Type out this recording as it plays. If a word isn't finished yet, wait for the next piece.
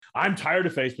I'm tired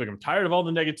of Facebook. I'm tired of all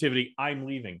the negativity. I'm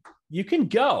leaving. You can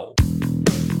go.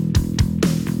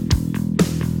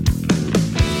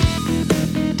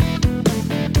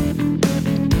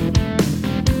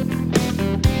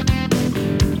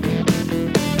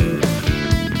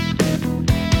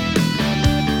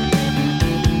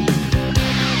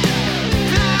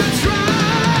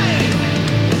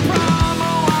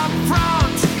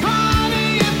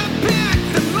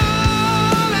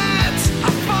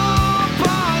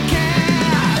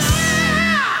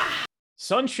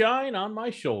 Sunshine on my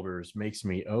shoulders makes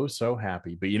me oh so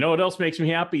happy. But you know what else makes me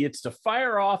happy? It's to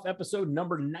fire off episode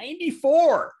number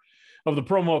 94 of the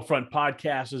Promo Upfront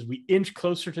podcast as we inch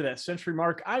closer to that century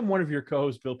mark. I'm one of your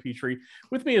co-hosts, Bill Petrie.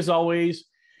 With me as always,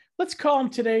 let's call him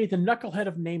today the knucklehead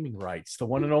of naming rights, the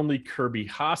one and only Kirby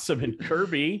Hassam. And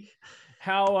Kirby,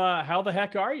 how the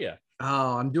heck are you?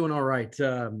 Oh, I'm doing all right.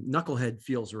 Knucklehead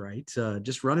feels right.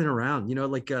 Just running around,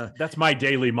 that's my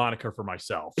daily moniker for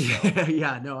myself. So.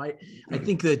 Yeah, no, I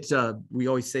think that we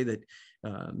always say that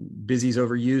busy's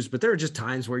overused, but there are just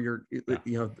times where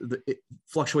it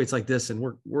fluctuates like this, and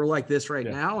we're like this right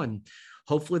now, and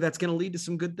hopefully that's going to lead to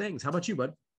some good things. How about you,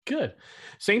 bud? Good.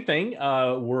 Same thing.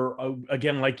 We're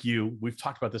again, like you, we've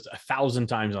talked about this 1,000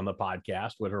 times on the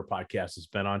podcast, whatever podcast has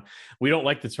been on. We don't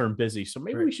like the term busy, so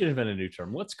maybe we should invent a new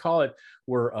term. Let's call it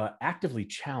we're actively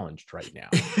challenged right now.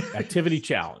 Activity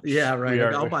challenge. Yeah, right.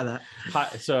 I'll buy that.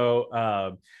 So,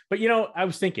 but I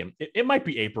was thinking it might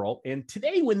be April, and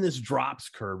today when this drops,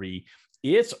 Kirby,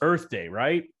 it's Earth Day,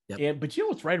 right? Yep. But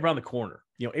what's right around the corner?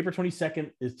 April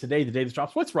 22nd is today, the day this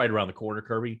drops. What's right around the corner,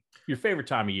 Kirby? Your favorite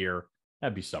time of year?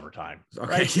 That'd be summertime.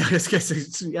 Okay.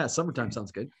 Right? Yeah, summertime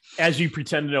sounds good. As you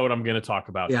pretend to know what I'm going to talk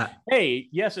about. Yeah. Hey,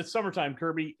 yes, it's summertime,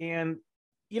 Kirby. And,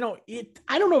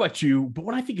 I don't know about you, but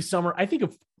when I think of summer, I think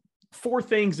of four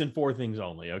things and four things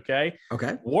only. Okay.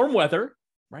 Okay. Warm weather,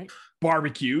 right?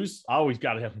 Barbecues. Always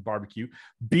got to have a barbecue.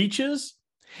 Beaches.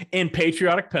 And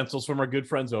patriotic pencils from our good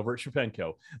friends over at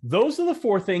Shepenko. Those are the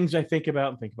four things I think about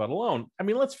and think about alone. I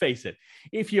mean, let's face it.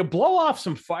 If you blow off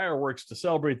some fireworks to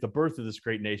celebrate the birth of this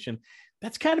great nation,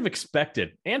 that's kind of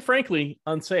expected and frankly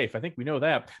unsafe. I think we know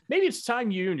that. Maybe it's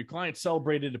time you and your clients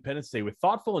celebrate Independence Day with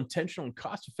thoughtful, intentional, and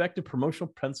cost-effective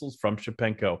promotional pencils from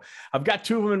Shepenko. I've got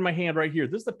two of them in my hand right here.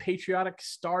 This is the Patriotic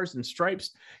Stars and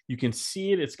Stripes. You can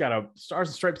see it. It's got a Stars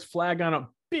and Stripes flag on it.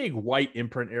 Big white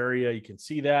imprint area. You can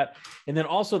see that. And then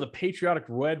also the patriotic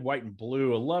red, white, and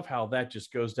blue. I love how that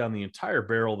just goes down the entire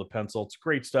barrel of the pencil. It's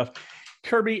great stuff.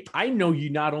 Kirby, I know you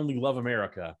not only love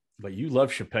America, but you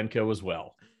love Shepenko as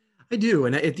well. I do.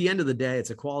 And at the end of the day,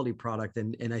 it's a quality product.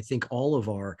 And I think all of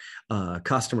our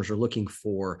customers are looking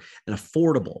for an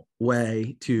affordable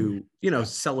way to,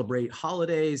 celebrate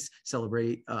holidays,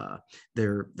 celebrate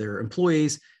their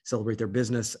employees, celebrate their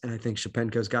business. And I think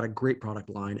Shepenko's got a great product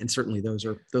line. And certainly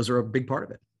those are a big part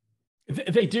of it.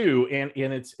 They do. And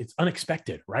it's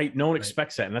unexpected, right? No one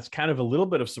expects that. And that's kind of a little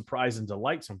bit of surprise and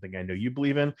delight, something I know you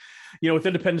believe in. With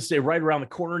Independence Day right around the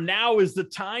corner, now is the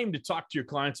time to talk to your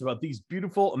clients about these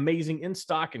beautiful, amazing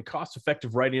in-stock and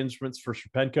cost-effective writing instruments for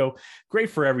Shepenko. Great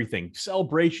for everything.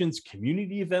 Celebrations,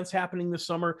 community events happening this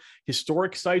summer,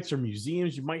 historic sites or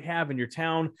museums you might have in your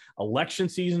town, election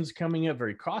season's coming up,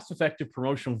 very cost-effective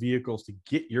promotional vehicles to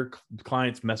get your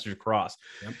clients' message across.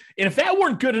 Yep. And if that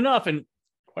weren't good enough, and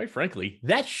quite frankly,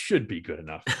 that should be good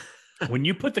enough. When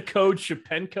you put the code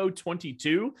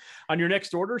Shepenko22 on your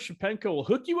next order, Shepenko will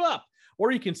hook you up.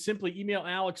 Or you can simply email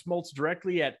Alex Moltz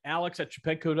directly at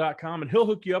alex@shepenko.com, and he'll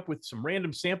hook you up with some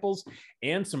random samples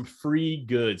and some free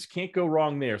goods. Can't go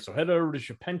wrong there. So head over to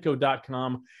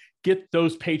shepenko.com. Get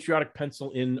those patriotic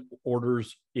pencil in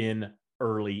orders in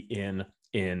early in,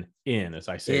 as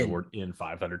I say the word in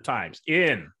 500 times.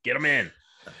 Get them in.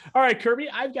 All right, Kirby,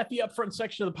 I've got the upfront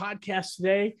section of the podcast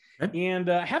today and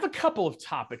have a couple of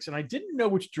topics, and I didn't know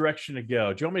which direction to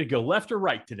go. Do you want me to go left or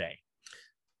right today?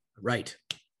 Right.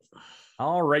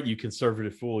 All right, you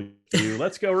conservative fool.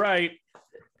 Let's go right.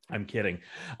 I'm kidding.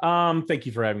 Thank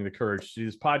you for having the courage to do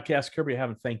this podcast, Kirby. I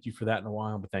haven't thanked you for that in a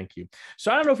while, but thank you.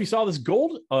 So I don't know if you saw this.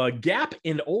 Gap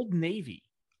and Old Navy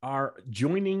are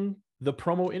joining the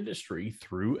promo industry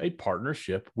through a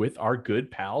partnership with our good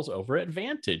pals over at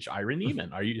Vantage. Ira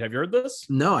Neiman. Have you heard this?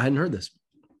 No, I hadn't heard this.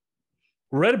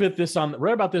 Read about this on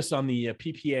the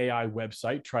PPAI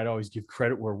website. Try to always give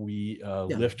credit where we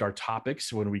lift our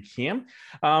topics when we can.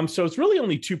 So it's really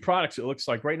only two products. It looks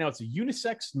like right now it's a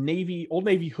unisex Old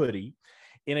Navy hoodie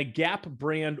and a Gap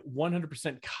brand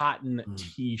 100% cotton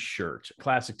T-shirt,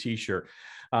 classic T-shirt.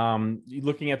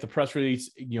 Looking at the press release,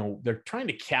 they're trying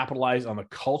to capitalize on the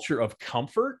culture of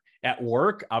comfort at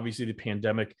work. Obviously, the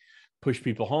pandemic push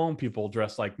people home. People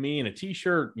dress like me in a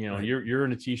t-shirt. You know, Right. you're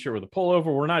in a t-shirt with a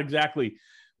pullover.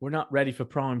 We're not ready for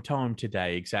prime time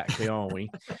today, exactly, are we?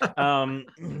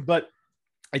 But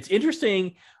it's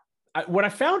interesting. What I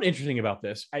found interesting about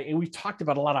this, and we've talked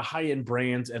about a lot of high-end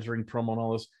brands entering promo and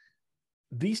all this.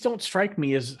 These don't strike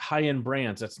me as high-end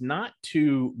brands. That's not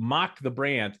to mock the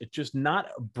brand. It's just not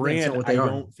a brand. What they are.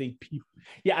 Don't think people.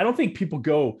 Yeah, I don't think people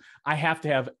go, I have to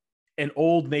have an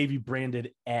Old Navy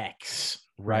branded X,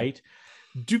 right?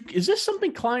 Is this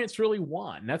something clients really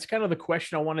want? And that's kind of the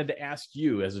question I wanted to ask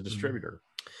you as a distributor.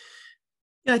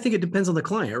 Yeah, I think it depends on the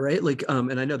client, right? Like,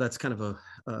 and I know that's kind of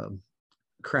a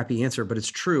crappy answer, but it's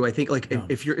true. I think like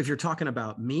if you're talking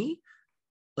about me,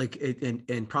 like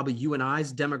and probably you and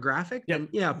I's demographic, then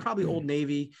yeah, probably Old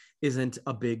Navy isn't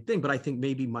a big thing. But I think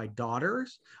maybe my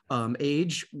daughter's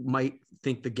age might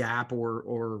think the Gap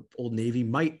or Old Navy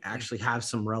might actually have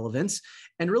some relevance.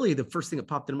 And really, the first thing that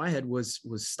popped into my head was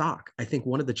stock. I think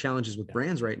one of the challenges with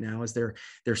brands right now is they're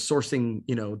sourcing,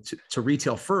 you know, to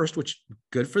retail first, which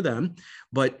good for them.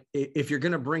 But if you're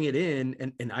going to bring it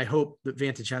in, and I hope that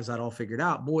Vantage has that all figured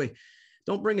out, boy,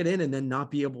 don't bring it in and then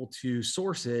not be able to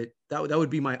source it. That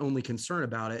would be my only concern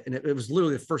about it. And it was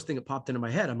literally the first thing that popped into my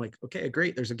head. I'm like, okay,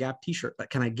 great. There's a Gap t-shirt, but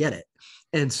can I get it?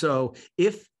 And so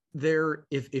if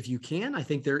you can, I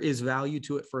think there is value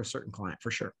to it for a certain client for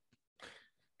sure.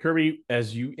 Kirby,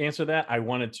 as you answer that, I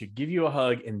wanted to give you a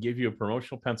hug and give you a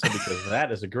promotional pencil because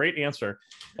that is a great answer.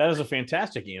 That is a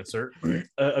fantastic answer.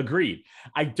 Agreed.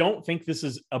 I don't think this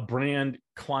is a brand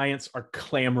clients are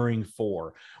clamoring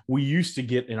for. We used to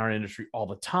get in our industry all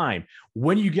the time.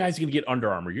 When are you guys going to get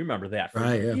Under Armour? You remember that for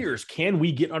years. Can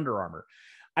we get Under Armour?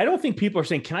 I don't think people are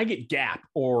saying, can I get Gap?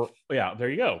 Or, yeah,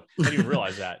 there you go. I didn't even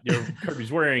realize that.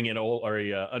 Kirby's wearing an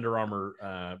Under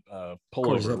Armour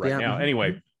pullover right now.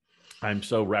 Anyway, I'm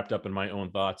so wrapped up in my own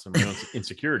thoughts and my own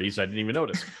insecurities, I didn't even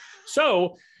notice.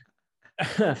 So,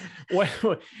 but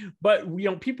you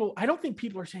know, people, I don't think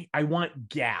people are saying, I want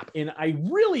Gap. And I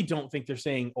really don't think they're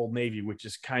saying Old Navy, which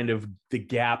is kind of the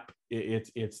Gap.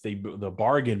 It's the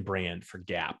bargain brand for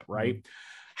Gap, right? Mm-hmm.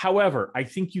 However, I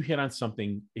think you hit on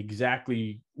something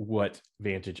exactly what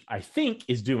Vantage, I think,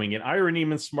 is doing. And Ira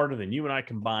Neiman's smarter than you and I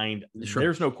combined. Sure.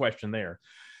 There's no question there.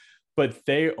 But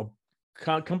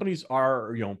companies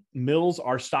are, you know, mills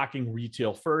are stocking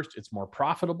retail first. It's more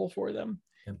profitable for them.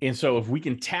 Yeah. And so if we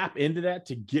can tap into that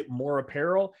to get more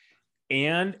apparel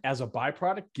and as a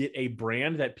byproduct, get a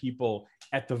brand that people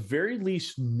at the very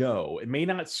least know, it may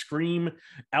not scream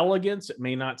elegance. It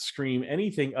may not scream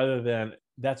anything other than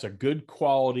that's a good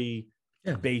quality,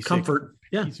 basic comfort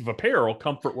piece of apparel,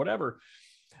 comfort, whatever.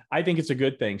 I think it's a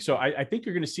good thing. So I think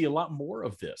you're going to see a lot more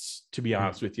of this, to be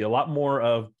honest with you, a lot more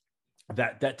of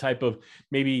that type of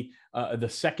maybe the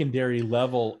secondary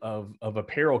level of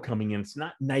apparel coming in. It's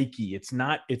not Nike, it's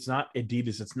not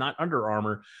Adidas, it's not Under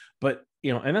Armour, but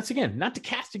you know, and that's again not to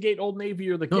castigate Old Navy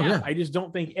or the Gap. Yeah. I just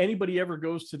don't think anybody ever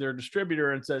goes to their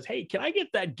distributor and says, "Hey, can I get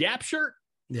that Gap shirt?"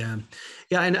 Yeah,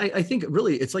 and I think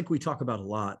really it's like we talk about a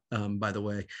lot. By the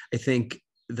way, I think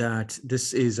that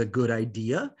this is a good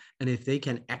idea, and if they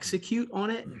can execute on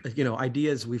it, you know,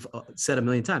 ideas, we've said a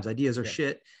million times, ideas are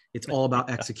shit. It's all about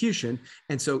execution.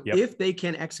 And so if they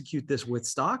can execute this with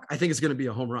stock, I think it's going to be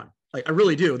a home run. Like I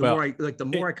really do. The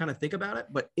more I kind of think about it,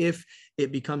 but if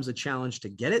it becomes a challenge to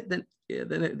get it, then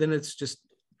it's just,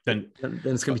 then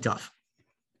it's going to be tough.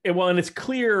 And it's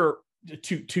clear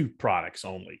two products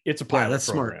only. It's a pilot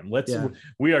program. Smart.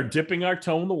 We are dipping our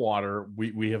toe in the water.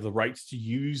 We have the rights to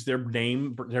use their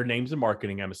names in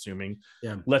marketing, I'm assuming.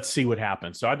 Yeah. Let's see what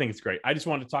happens. So I think it's great. I just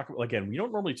wanted to talk about, again, we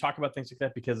don't normally talk about things like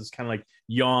that because it's kind of like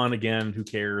yawn again. Who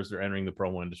cares? They're entering the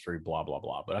promo industry, blah, blah,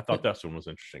 blah. But I thought that one was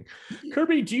interesting.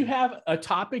 Kirby, do you have a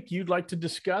topic you'd like to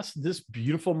discuss this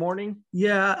beautiful morning?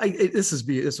 Yeah, this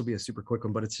will be a super quick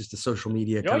one, but it's just a social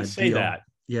media kind of say deal. That.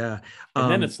 Yeah.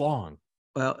 And then it's long.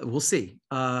 Well, we'll see.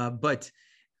 But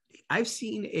I've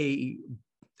seen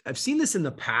this in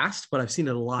the past, but I've seen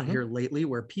it a lot here lately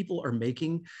where people are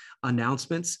making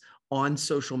announcements on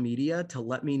social media to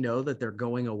let me know that they're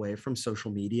going away from social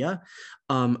media.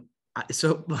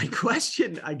 So my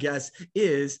question, I guess,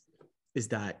 is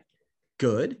that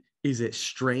good? Is it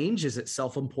strange? Is it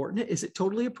self-important? Is it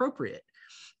totally appropriate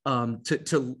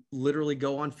to literally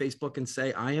go on Facebook and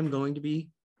say, I am going to be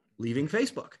leaving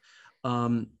Facebook?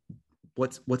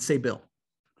 What say Bill?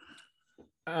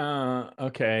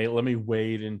 Okay, let me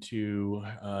wade into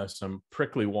some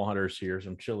prickly waters here,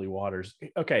 some chilly waters.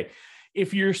 Okay,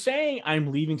 if you're saying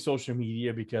I'm leaving social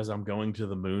media because I'm going to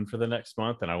the moon for the next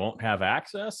month and I won't have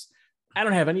access, I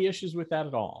don't have any issues with that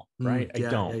at all, right? I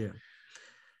don't. Yeah.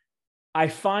 I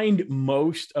find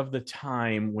most of the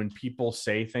time when people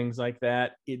say things like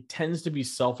that, it tends to be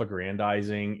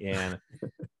self-aggrandizing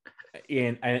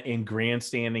and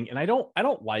grandstanding, and I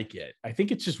don't like it. I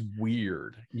think it's just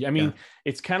weird. I mean,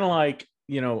 it's kind of like,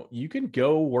 you can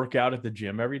go work out at the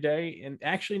gym every day and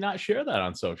actually not share that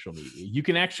on social media. You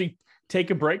can actually take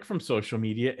a break from social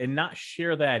media and not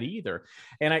share that either.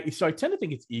 And I tend to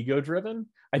think it's ego driven.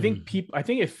 I think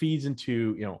it feeds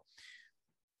into,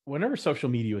 whenever social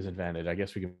media was invented, I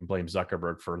guess we can blame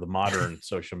Zuckerberg for the modern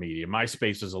social media.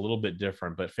 MySpace is a little bit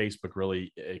different, but Facebook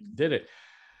really did it.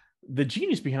 The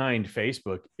genius behind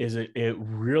Facebook is it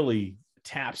really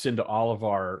taps into all of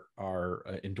our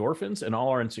endorphins and all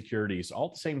our insecurities all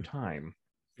at the same time.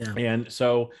 Yeah. And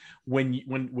so when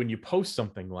you post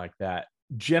something like that,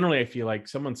 generally I feel like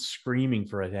someone's screaming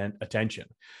for attention.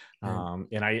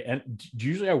 And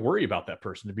usually I worry about that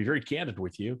person, to be very candid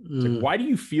with you. It's like, why do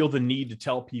you feel the need to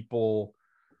tell people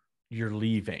you're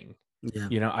leaving?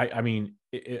 Yeah. I mean,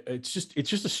 it's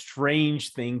just a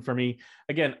strange thing for me.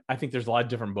 Again, I think there's a lot of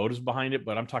different motives behind it,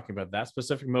 but I'm talking about that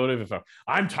specific motive. If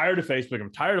I'm tired of Facebook,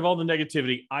 I'm tired of all the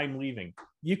negativity, I'm leaving.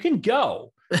 You can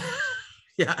go.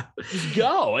 Yeah, just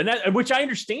go. And which I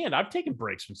understand. I've taken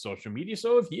breaks from social media.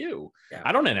 So have you. Yeah.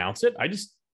 I don't announce it. I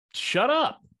just shut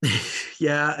up.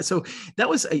 Yeah. So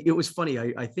it was funny.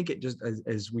 I think it just,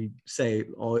 as we say,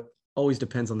 always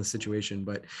depends on the situation,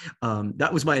 but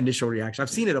that was my initial reaction. I've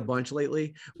seen it a bunch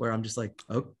lately where I'm just like,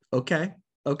 oh, okay.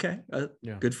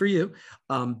 Good for you.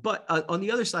 But on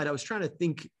the other side, I was trying to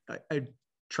think, I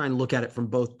try and look at it from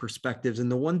both perspectives.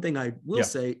 And the one thing I will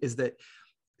say is that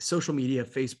social media,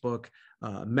 Facebook,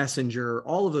 Messenger,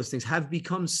 all of those things have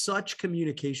become such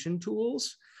communication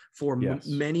tools for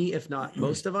many, if not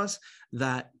most of us,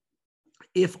 that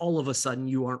if all of a sudden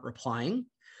you aren't replying,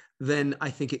 then I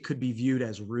think it could be viewed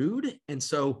as rude. And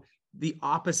so the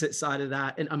opposite side of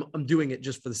that, and I'm doing it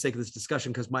just for the sake of this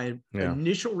discussion, because my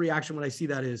initial reaction when I see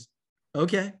that is,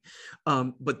 okay.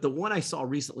 But the one I saw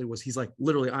recently was, he's like,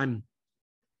 literally, I'm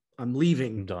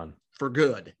leaving. I'm done. For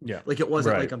good. Yeah. Like it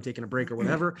wasn't like I'm taking a break or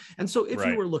whatever. And so if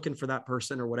you were looking for that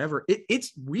person or whatever,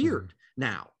 it's weird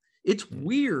now. It's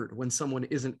weird when someone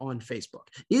isn't on Facebook.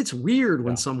 It's weird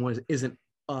when someone isn't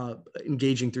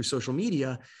engaging through social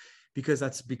media, because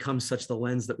that's become such the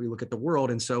lens that we look at the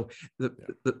world. And so the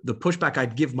pushback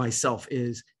I'd give myself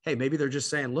is, hey, maybe they're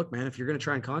just saying, look, man, if you're going to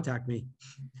try and contact me,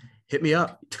 hit me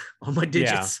up on my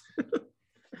digits.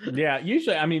 Yeah,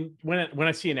 usually, I mean, when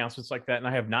I see announcements like that, and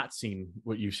I have not seen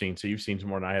what you've seen, so you've seen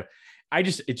more than I have.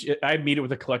 I meet it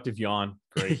with a collective yawn.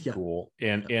 Great, cool,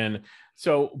 and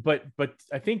so, but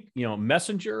I think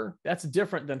Messenger, that's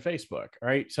different than Facebook,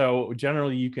 right? So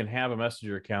generally, you can have a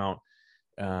Messenger account,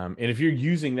 and if you're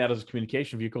using that as a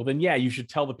communication vehicle, then you should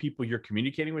tell the people you're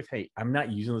communicating with, hey, I'm not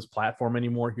using this platform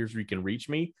anymore. Here's where you can reach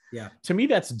me. Yeah. To me,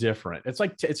 that's different. It's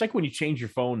like when you change your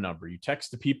phone number, you text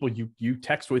the people you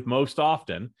text with most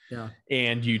often,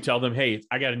 and you tell them, hey,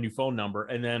 I got a new phone number.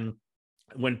 And then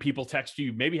when people text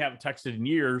you, maybe haven't texted in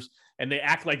years, and they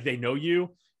act like they know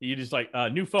you, you just like,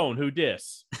 new phone, who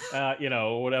dis,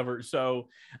 whatever. So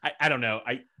I don't know.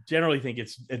 I generally think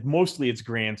it's mostly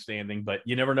grandstanding, but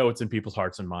you never know what's in people's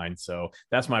hearts and minds. So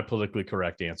that's my politically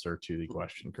correct answer to the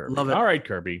question, Kirby. Love it. All right,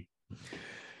 Kirby.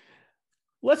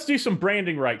 Let's do some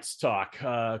branding rights talk,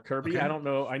 Kirby. Okay. I don't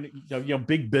know.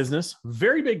 Big business,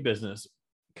 very big business.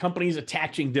 Companies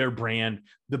attaching their brand.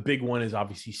 The big one is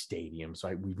obviously stadiums.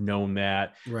 Right? We've known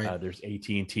that. Right. There's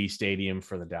AT&T Stadium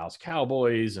for the Dallas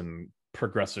Cowboys and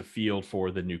Progressive Field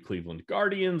for the new Cleveland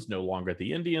Guardians, no longer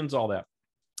the Indians, all that.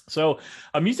 So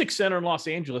a music center in Los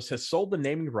Angeles has sold the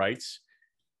naming rights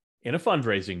in a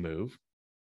fundraising move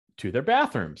to their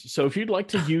bathrooms. So if you'd like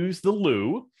to use the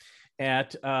loo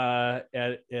at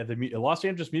the Los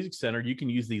Angeles Music Center, you can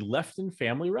use the Lefton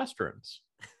family restrooms,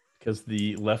 because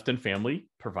the Lefton family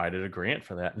provided a grant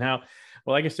for that. Now,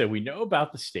 well, like I said, we know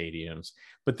about the stadiums,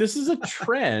 but this is a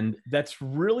trend that's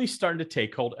really starting to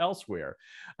take hold elsewhere.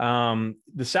 The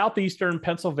Southeastern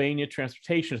Pennsylvania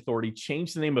Transportation Authority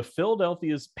changed the name of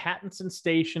Philadelphia's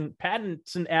Patterson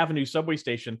Avenue subway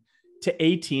station to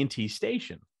AT&T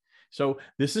Station. So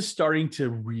this is starting to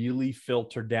really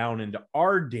filter down into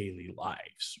our daily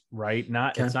lives, right?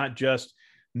 It's not just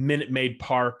Minute Maid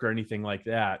Park or anything like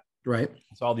that. Right.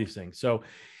 It's all these things. So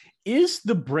is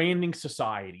the branding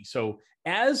society. So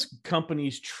as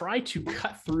companies try to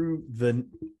cut through the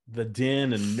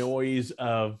din and noise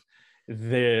of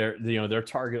their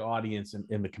target audience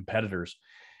and the competitors,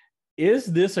 is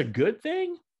this a good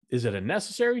thing? Is it a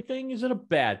necessary thing? Is it a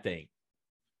bad thing?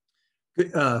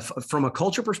 From a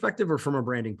culture perspective or from a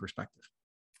branding perspective?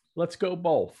 Let's go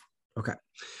both. Okay.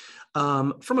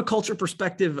 From a culture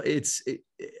perspective,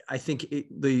 I think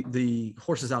the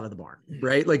horse is out of the barn,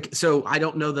 right? Like, so I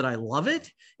don't know that I love it,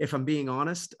 if I'm being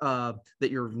honest, that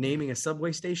you're naming a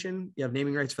subway station. You have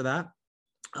naming rights for that.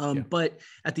 But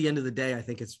at the end of the day, I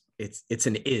think it's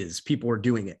an is. People are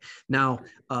doing it now.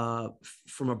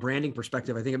 From a branding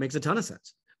perspective, I think it makes a ton of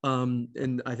sense.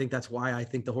 And I think that's why I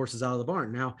think the horse is out of the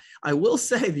barn. Now, I will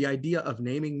say the idea of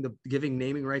giving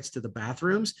naming rights to the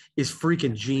bathrooms is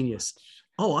freaking genius.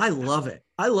 Oh, I love it.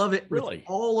 I love it with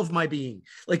all of my being.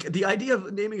 Like the idea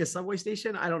of naming a subway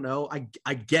station, I don't know.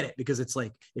 I get it, because it's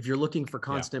like, if you're looking for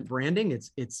constant branding,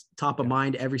 it's top of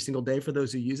mind every single day for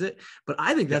those who use it. But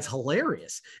I think that's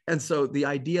hilarious. And so the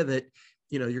idea that,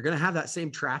 you're going to have that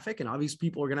same traffic, and obviously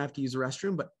people are going to have to use the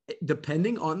restroom, but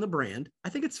depending on the brand, I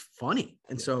think it's funny.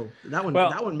 And so that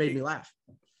one made me laugh.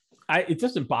 It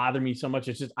doesn't bother me so much.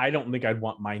 It's just, I don't think I'd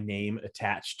want my name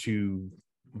attached to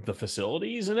the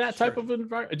facilities and that type of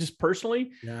environment, just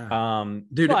personally.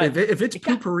 Dude, if it's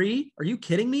poopery, are you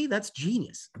kidding me? That's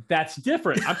genius. That's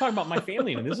different. I'm talking about my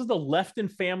family, and this is the Lefton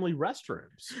family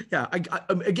restrooms. Yeah. It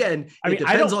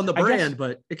depends on the brand,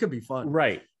 but it could be fun.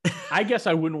 Right. I guess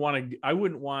I wouldn't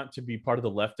want to be part of the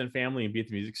Lefton family and be at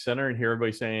the music center and hear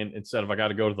everybody saying, instead of I got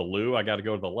to go to the loo, I got to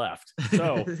go to the left.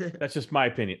 So that's just my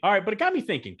opinion. All right. But it got me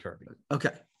thinking, Kirby.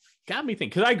 Okay. Got me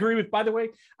thinking, because I agree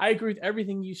with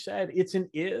everything you said. It's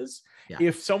an is. Yeah.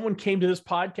 If someone came to this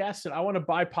podcast and I want to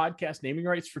buy podcast naming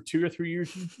rights for 2 or 3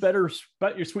 years, you better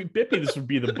bet your sweet bippy this would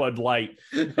be the Bud Light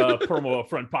promo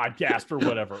upfront podcast or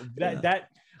whatever. That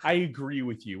I agree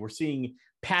with you. We're seeing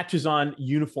patches on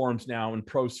uniforms now in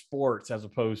pro sports, as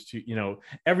opposed to,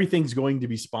 everything's going to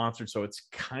be sponsored. So it's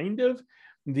kind of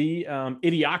the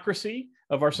idiocracy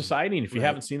of our society. And if you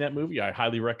haven't seen that movie, I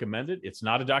highly recommend it. It's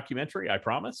not a documentary, I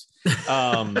promise.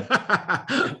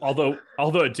 Although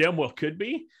it damn well could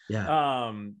be.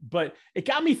 Yeah. But it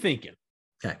got me thinking.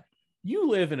 Okay. You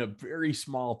live in a very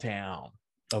small town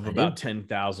of about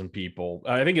 10,000 people.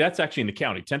 I think that's actually in the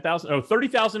county.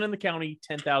 30,000 in the county,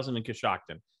 10,000 in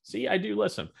Coshocton. See, I do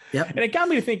listen. Yep. And it got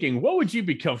me thinking, what would you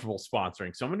be comfortable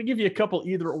sponsoring? So I'm going to give you a couple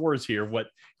either ors here. What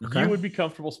you would be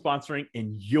comfortable sponsoring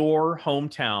in your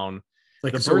hometown,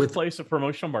 the birthplace of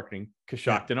promotional marketing,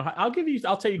 Coshocton. Yeah.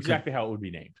 I'll tell you exactly how it would be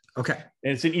named. Okay.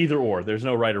 And it's an either or. There's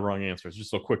no right or wrong answer. It's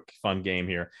just a quick, fun game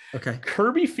here. Okay.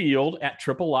 Kirby Field at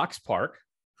Triple Locks Park.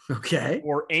 Okay.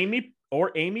 Or Amy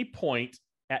Point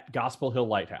at Gospel Hill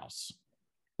Lighthouse.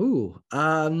 Ooh,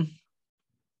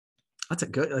 that's a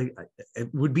good.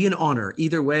 It would be an honor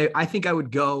either way. I think I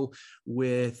would go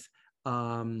with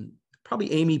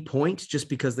probably Amy Point, just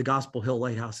because the Gospel Hill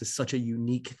Lighthouse is such a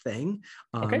unique thing,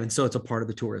 and so it's a part of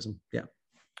the tourism. Yeah.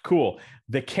 Cool.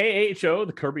 The KHO,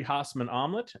 the Kirby Hossman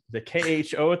Omelet, the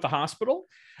KHO at the hospital,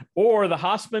 or the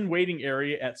Hossman waiting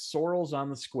area at Sorrel's on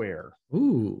the Square.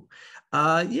 Ooh,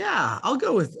 yeah, I'll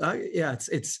go with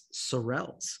it's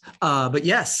Sorrel's. But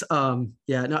yes, again,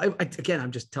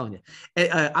 I'm just telling you,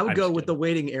 I would go with the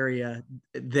waiting area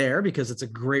there, because it's a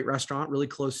great restaurant, really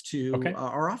close to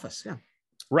our office. Yeah.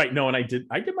 Right. No, and I did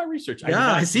my research.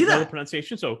 I see that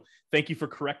pronunciation. So thank you for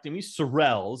correcting me.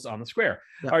 Sorrel's on the Square.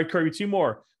 Yeah. All right, Kirby, 2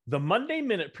 more. The Monday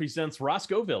Minute presents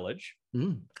Roscoe Village,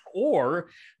 or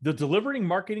the Delivering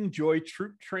Marketing Joy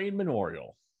Troop Train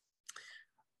Memorial.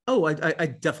 Oh, I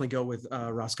definitely go with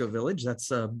Roscoe Village. That's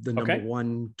the number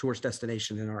one tourist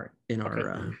destination in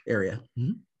our area.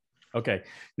 Mm-hmm. Okay.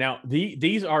 Now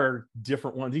these are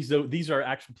different ones. These are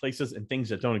actual places and things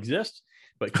that don't exist.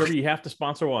 But Kirby, you have to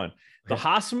sponsor one. The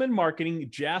Hossman Marketing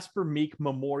Jasper Meek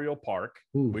Memorial Park,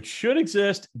 which should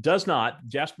exist, does not.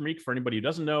 Jasper Meek, for anybody who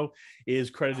doesn't know, is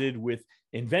credited with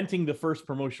inventing the first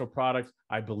promotional product.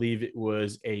 I believe it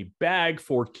was a bag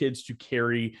for kids to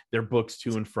carry their books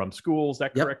to and from school. Is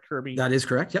that correct, Kirby? That is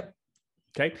correct. Yep.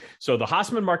 Okay. So the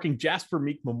Hossman Marketing Jasper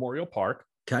Meek Memorial Park,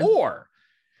 or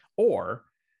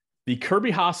the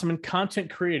Kirby Hossman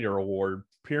Content Creator Award,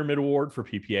 Pyramid Award for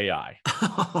PPAI.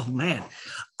 Oh man,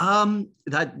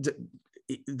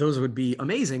 those would be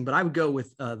amazing. But I would go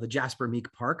with the Jasper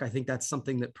Meek Park. I think that's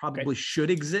something that probably should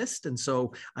exist, and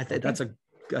so I think that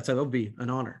would be an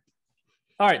honor.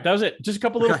 All right, that was it. Just a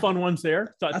couple little fun ones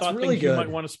there. I thought really things you might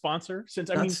want to sponsor. Since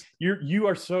I mean, you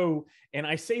are so, and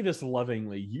I say this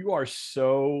lovingly, you are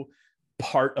so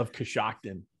part of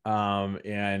Coshocton.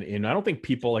 And I don't think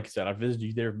people, like I said, I've visited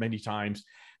you there many times.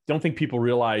 Don't think people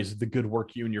realize the good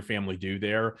work you and your family do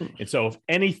there. And so if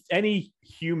any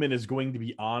human is going to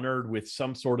be honored with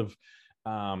some sort of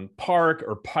park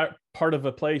or part of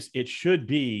a place, it should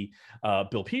be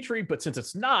Bill Petrie. But since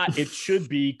it's not, it should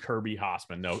be Kirby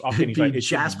Hossman. No, I'll be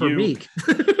Jasper Meek.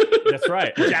 That's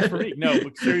right. Jack for me. No,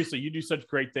 but seriously, you do such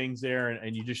great things there,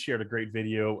 and you just shared a great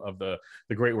video of the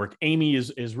great work Amy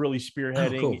is really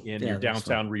spearheading in your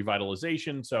downtown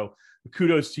revitalization. So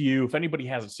kudos to you. If anybody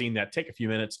hasn't seen that, take a few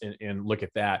minutes and look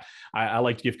at that. I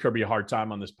like to give Kirby a hard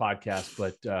time on this podcast,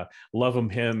 but love him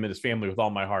and his family with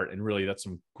all my heart. And really, that's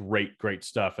some great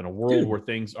stuff in a world where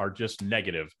things are just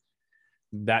negative.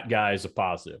 That guy is a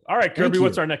positive. All right, Kirby,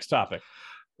 what's our next topic?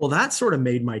 Well, that sort of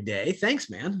made my day. Thanks,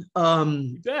 man.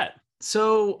 You bet.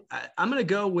 So I'm going to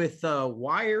go with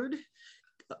Wired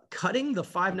cutting the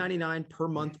 $5.99 per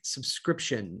month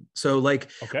subscription. So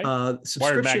like subscription,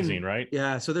 Wired magazine, right?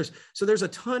 Yeah. So there's a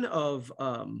ton of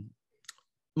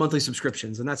monthly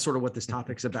subscriptions, and that's sort of what this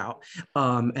topic's about.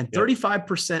 And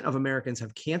 35% of Americans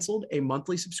have canceled a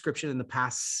monthly subscription in the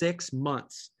past 6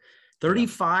 months.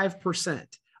 35%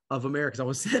 of Americans, I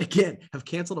will say that again, have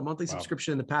canceled a monthly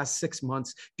subscription in the past 6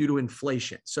 months due to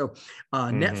inflation. So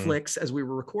Netflix, as we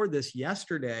record this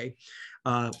yesterday,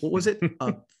 what was it?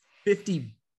 A $50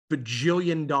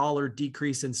 bajillion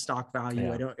decrease in stock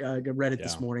value. I read it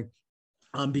this morning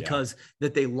because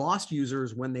that they lost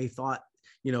users when they thought,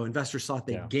 investors thought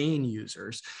they'd gain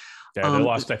users. Yeah, they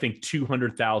lost, I think,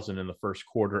 200,000 in the first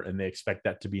quarter, and they expect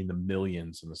that to be in the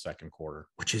millions in the second quarter,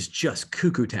 which is just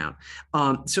cuckoo town.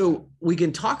 So we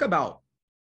can talk about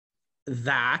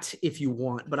that if you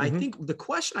want, but I think the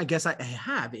question I guess I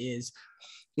have is,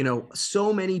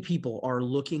 so many people are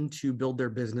looking to build their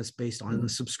business based on the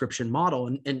subscription model,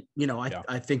 and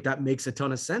I think that makes a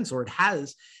ton of sense, or it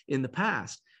has in the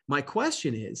past. My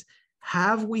question is,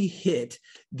 have we hit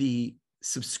the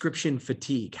subscription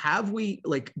fatigue? Have we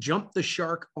jumped the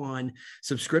shark on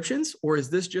subscriptions, or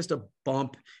is this just a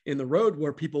bump in the road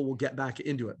where people will get back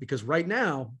into it? Because right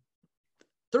now,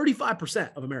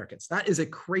 35% of Americans, that is a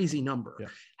crazy number,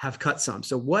 have cut some.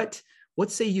 So what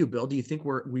say you, Bill? Do you think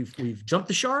we've jumped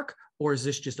the shark, or is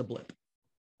this just a blip?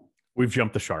 We've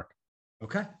jumped the shark.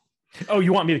 Okay. Oh,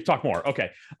 you want me to talk more?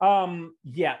 Okay.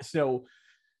 So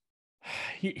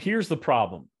here's the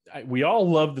problem. We all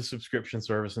love the subscription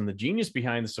service, and the genius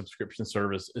behind the subscription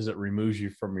service is it removes you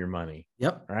from your money.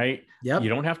 Yep. Right. Yep. You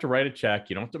don't have to write a check.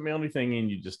 You don't have to mail anything in.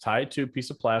 You just tie it to a piece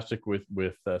of plastic with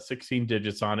 16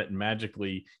 digits on it, and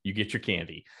magically you get your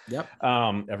candy. Yep.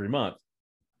 Every month.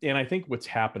 And I think what's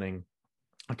happening,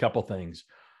 a couple things.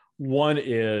 One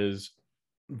is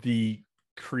the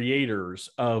creators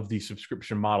of the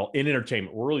subscription model in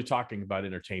entertainment. We're really talking about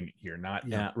entertainment here, not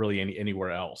really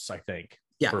anywhere else, I think.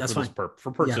 Yeah, that's fine. For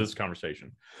purposes of this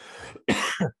conversation. They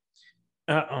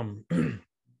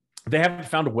haven't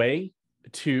found a way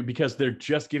to, because they're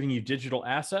just giving you digital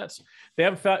assets, they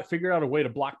haven't figured out a way to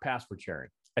block password sharing.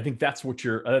 I think that's what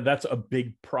that's a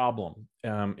big problem.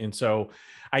 And so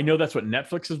I know that's what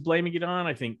Netflix is blaming it on.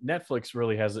 I think Netflix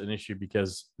really has an issue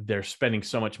because they're spending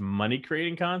so much money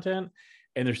creating content,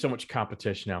 and there's so much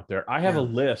competition out there. I have a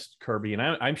list, Kirby, and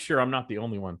I'm sure I'm not the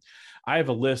only one. I have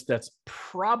a list that's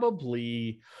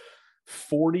probably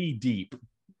 40 deep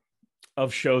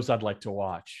of shows I'd like to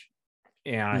watch,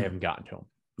 and I haven't gotten to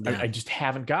them. I just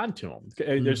haven't gotten to them.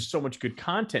 There's so much good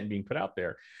content being put out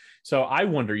there. So I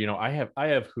wonder, I have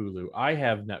Hulu, I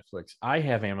have Netflix, I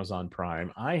have Amazon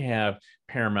Prime, I have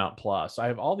Paramount Plus, I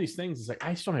have all these things. It's like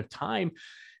I just don't have time.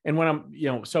 And when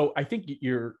I'm, so I think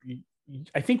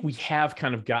I think we have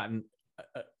kind of gotten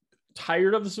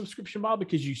tired of the subscription model,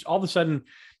 because all of a sudden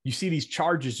you see these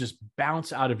charges just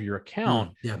bounce out of your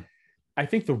account. I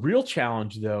think the real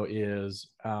challenge, though, is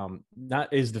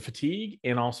the fatigue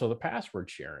and also the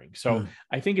password sharing. So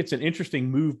I think it's an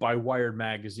interesting move by Wired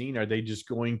Magazine. Are they just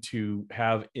going to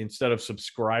have, instead of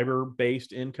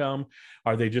subscriber-based income,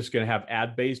 are they just going to have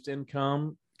ad-based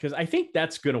income? Because I think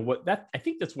that's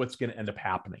what's going to end up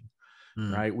happening.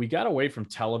 Right. We got away from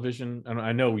television. And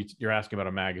I know you're asking about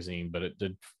a magazine, but it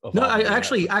did. No,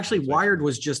 actually Wired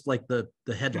was just like the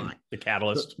headline, the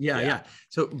catalyst. Yeah.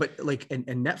 So, but and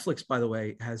Netflix, by the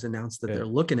way, has announced that they're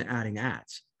looking at adding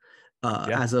ads.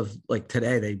 As of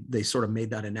today, they sort of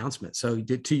made that announcement. So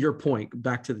to your point,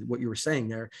 back to what you were saying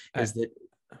there, is that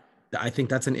I think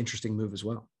that's an interesting move as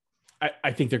well.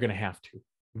 I think they're going to have to.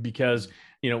 Because,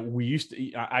 we used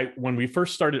to, when we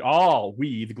first started,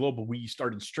 we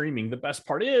started streaming. The best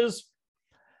part is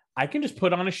I can just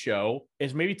put on a show.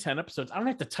 It's maybe 10 episodes. I don't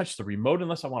have to touch the remote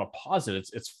unless I want to pause it.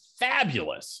 It's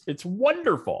fabulous. It's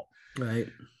wonderful. Right.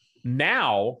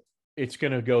 Now it's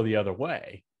going to go the other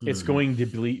way. It's going to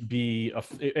be,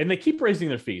 and they keep raising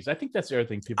their fees. I think that's the other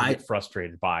thing people get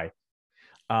frustrated by.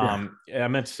 I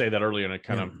meant to say that earlier, and I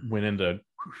kind of went into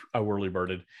a whirly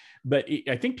birded, but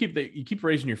I think you keep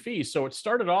raising your fees. So it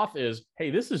started off as, hey,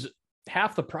 this is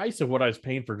half the price of what I was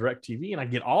paying for DirecTV, and I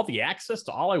get all the access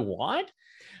to all I want.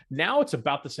 Now it's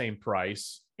about the same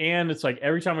price. And it's like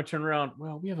every time I turn around,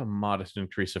 well, we have a modest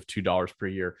increase of $2 per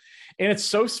year. And it's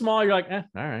so small, you're like, all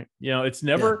right. It's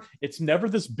never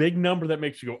this big number that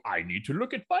makes you go, I need to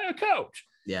look at buy a coach.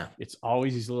 Yeah. It's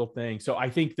always these little things. So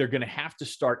I think they're going to have to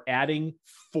start adding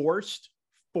forced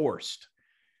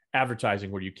advertising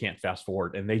where you can't fast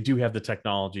forward. And they do have the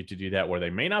technology to do that, where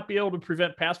they may not be able to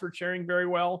prevent password sharing very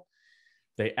well.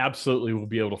 They absolutely will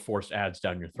be able to force ads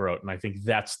down your throat. And I think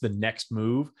that's the next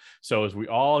move. So as we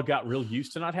all got real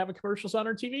used to not having commercials on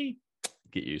our TV,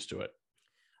 get used to it.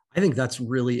 I think that's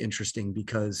really interesting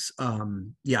because,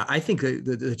 I think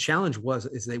the challenge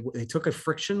is they took a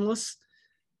frictionless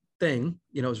thing,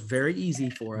 it was very easy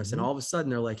for us. And all of a sudden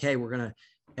they're like, hey,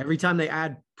 every time they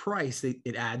add price,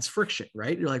 it adds friction,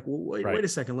 right? You're like, well, wait a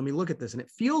second, let me look at this. And it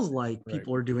feels like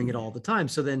people are doing it all the time.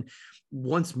 So then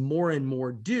once more and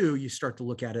more do, you start to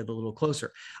look at it a little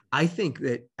closer. I think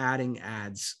that adding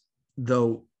ads,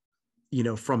 though,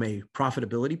 from a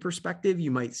profitability perspective,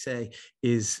 you might say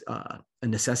is a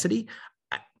necessity.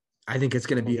 I think it's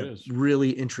going to be a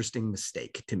really interesting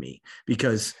mistake to me,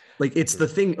 because like, it's the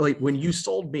thing, like when you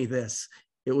sold me this,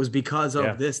 it was because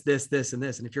of this, and this.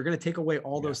 And if you're going to take away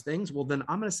all those things, well, then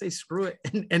I'm going to say, screw it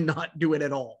and not do it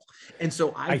at all. And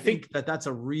so I think that that's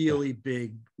a really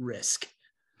big risk.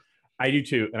 I do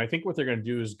too. And I think what they're going to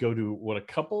do is go to what a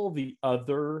couple of the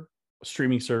other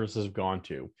streaming services have gone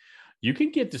to. You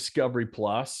can get Discovery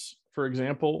Plus, for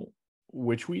example,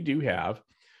 which we do have.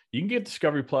 You can get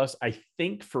Discovery Plus, I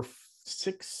think, for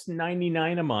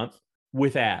 $6.99 a month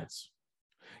with ads.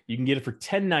 You can get it for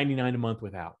 $10.99 a month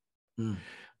without.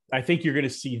 I think you're going to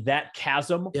see that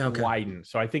chasm widen.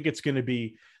 So I think it's going to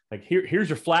be like, here's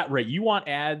your flat rate. You want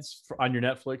ads on your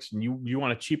Netflix, and you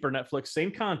want a cheaper Netflix, same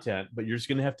content, but you're just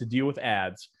going to have to deal with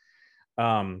ads.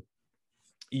 It's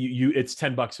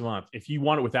 $10 a month. If you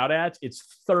want it without ads, it's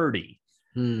 $30.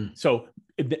 So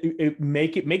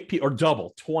make people, or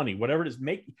double 20, whatever it is,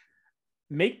 make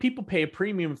people pay a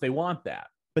premium if they want that.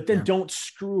 But then don't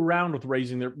screw around with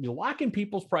raising locking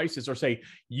people's prices, or say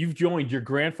you've joined, you're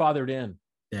grandfathered in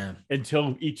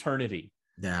until eternity.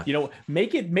 There's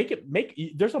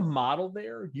a model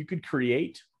there you could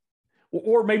create,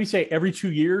 or maybe say every 2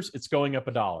 years it's going up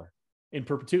 $1 in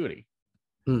perpetuity.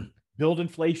 Build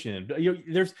inflation.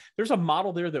 There's a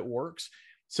model there that works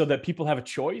so that people have a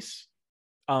choice.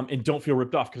 And don't feel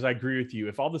ripped off, because I agree with you.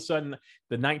 If all of a sudden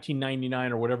the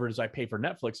 $19.99 or whatever it is I pay for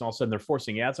Netflix, and all of a sudden they're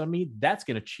forcing ads on me, that's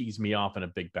going to cheese me off in a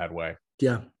big bad way.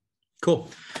 Yeah. Cool.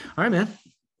 All right, man.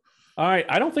 All right.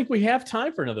 I don't think we have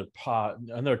time for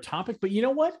another topic, but you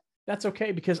know what? That's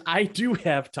okay, because I do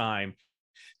have time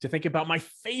to think about my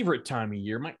favorite time of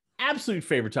year, my absolute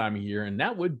favorite time of year, and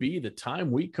that would be the time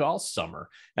we call summer.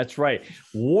 That's right.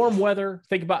 Warm weather.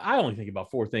 I only think about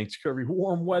 4 things, Kirby.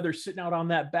 Warm weather, sitting out on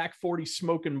that back 40,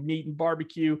 smoking meat and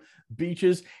barbecue,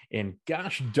 beaches, and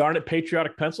gosh darn it,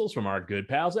 patriotic pencils from our good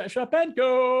pals at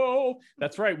Shepenko.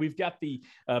 That's right. We've got the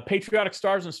patriotic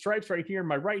stars and stripes right here in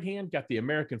my right hand. Got the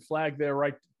American flag there,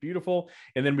 right? Beautiful.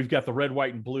 And then we've got the red,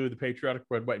 white, and blue, the patriotic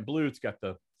red, white, and blue. It's got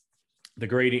the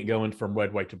gradient going from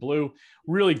red, white to blue.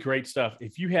 Really great stuff.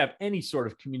 If you have any sort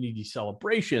of community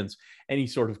celebrations, any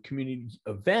sort of community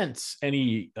events,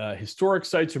 any historic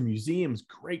sites or museums,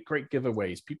 great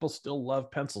giveaways. People still love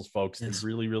pencils, folks. Yes. They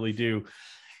really, really do.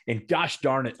 And gosh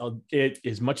darn it,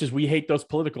 as much as we hate those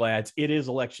political ads, it is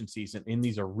election season, and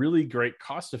these are really great,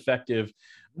 cost-effective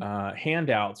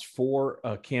handouts for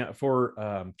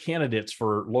candidates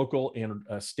for local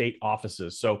and state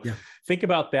offices. So think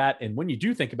about that. And when you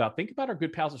do think about our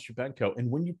good pals at Shepenko,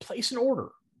 and when you place an order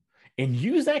and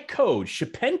use that code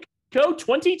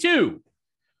Shepenko22,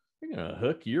 they're going to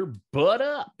hook your butt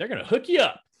up. They're going to hook you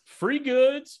up. Free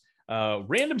goods,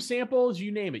 random samples,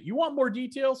 you name it. You want more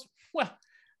details? Well,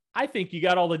 I think you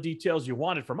got all the details you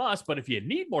wanted from us, but if you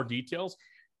need more details,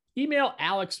 email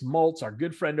Alex Maltz, our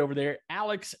good friend over there,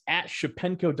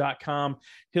 alex@shepenko.com.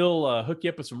 He'll hook you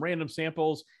up with some random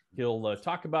samples. He'll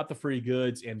talk about the free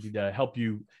goods and help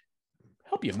you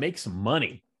make some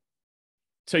money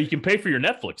so you can pay for your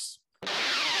Netflix